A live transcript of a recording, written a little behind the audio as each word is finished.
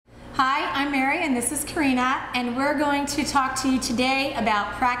I'm Mary and this is Karina, and we're going to talk to you today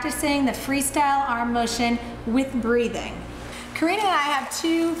about practicing the freestyle arm motion with breathing. Karina and I have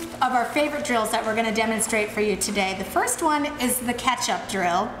two of our favorite drills that we're going to demonstrate for you today. The first one is the catch-up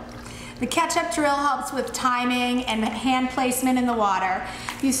drill. The catch-up drill helps with timing and hand placement in the water.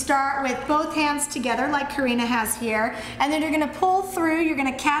 You start with both hands together like Karina has here, and then you're going to pull through. You're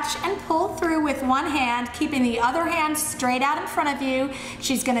going to catch and pull through with one hand, keeping the other hand straight out in front of you.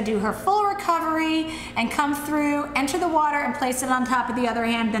 She's going to do her full recovery and come through, enter the water, and place it on top of the other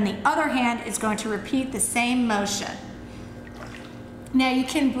hand. Then the other hand is going to repeat the same motion. Now you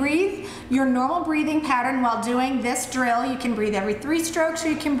can breathe your normal breathing pattern while doing this drill. You can breathe every 3 strokes, or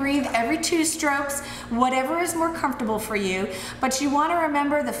you can breathe every 2 strokes, whatever is more comfortable for you. But you want to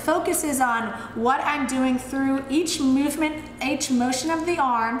remember the focus is on what I'm doing through each movement, each motion of the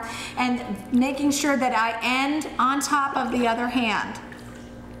arm, and making sure that I end on top of the other hand.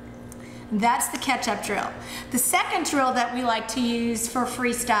 That's the catch-up drill. The second drill that we like to use for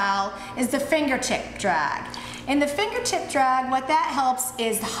freestyle is the fingertip drag. In the fingertip drag, what that helps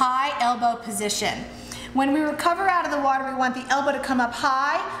is high elbow position. When we recover out of the water, we want the elbow to come up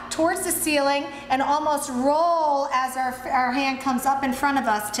high towards the ceiling and almost roll as our hand comes up in front of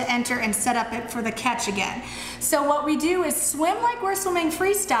us to enter and set up it for the catch again. So what we do is swim like we're swimming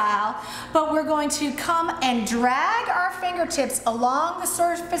freestyle, but we're going to come and drag our fingertips along the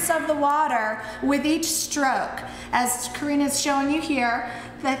surface of the water with each stroke. As Karina's showing you here,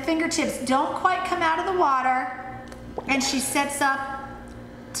 the fingertips don't quite come out of the water, and she sets up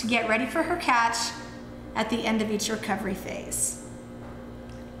to get ready for her catch at the end of each recovery phase.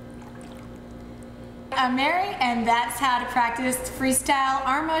 I'm Mary, and that's how to practice freestyle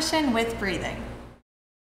arm motion with breathing.